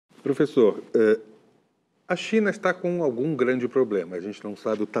Professor, a China está com algum grande problema, a gente não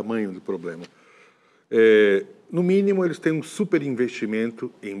sabe o tamanho do problema. No mínimo, eles têm um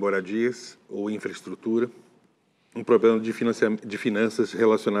superinvestimento em moradias ou infraestrutura, um problema de finanças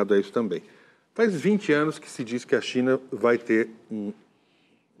relacionado a isso também. Faz 20 anos que se diz que a China vai ter um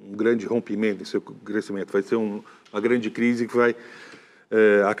grande rompimento em seu crescimento, vai ser uma grande crise que vai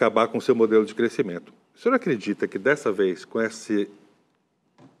acabar com o seu modelo de crescimento. O senhor acredita que dessa vez, com esse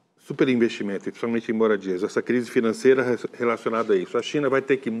superinvestimento, principalmente em moradias, essa crise financeira relacionada a isso, a China vai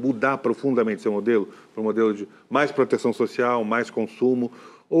ter que mudar profundamente seu modelo para um modelo de mais proteção social, mais consumo,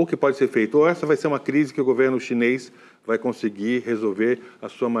 ou o que pode ser feito? Ou essa vai ser uma crise que o governo chinês vai conseguir resolver à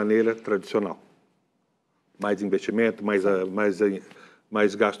sua maneira tradicional? Mais investimento,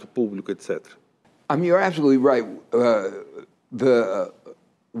 mais gasto público, etc. I mean, you're absolutely right. The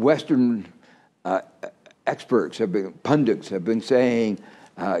Western experts pundits have been saying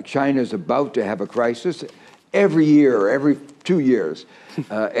China's about to have a crisis every year, every 2 years,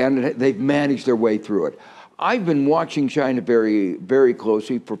 and they've managed their way through it. I've been watching China very, very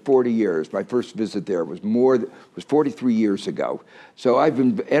closely for 40 years. My first visit there was 43 years ago. So I've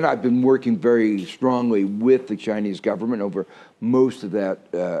been working very strongly with the Chinese government over most of that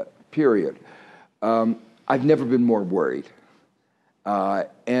period. I've never been more worried.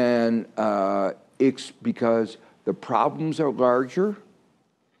 It's because the problems are larger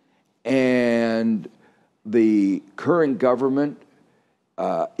and the current government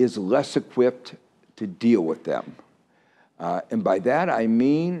is less equipped to deal with them. And by that I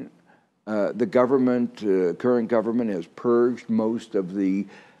mean the current government has purged most of the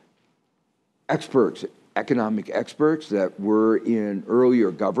experts, economic experts that were in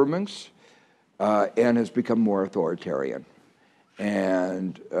earlier governments and has become more authoritarian.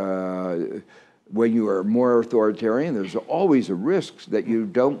 And when you are more authoritarian, there's always a risk that you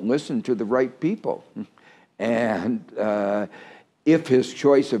don't listen to the right people. And if his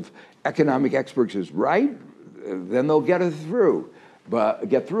choice of economic experts is right, then they'll get through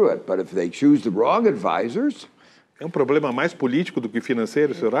it. But if they choose the wrong advisors... É problema mais político do que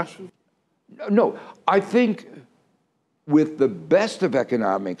financeiro, o senhor acha? No, I think with the best of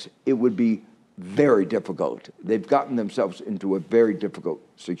economics, it would be very difficult. They've gotten themselves into a very difficult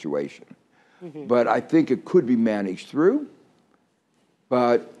situation. Mm-hmm. But I think it could be managed through.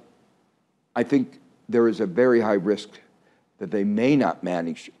 But I think there is a very high risk that they may not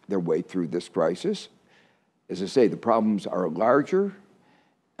manage their way through this crisis. As I say, the problems are larger,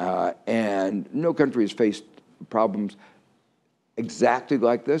 and no country has faced problems exactly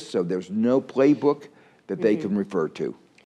like this, so there's no playbook that they can refer to.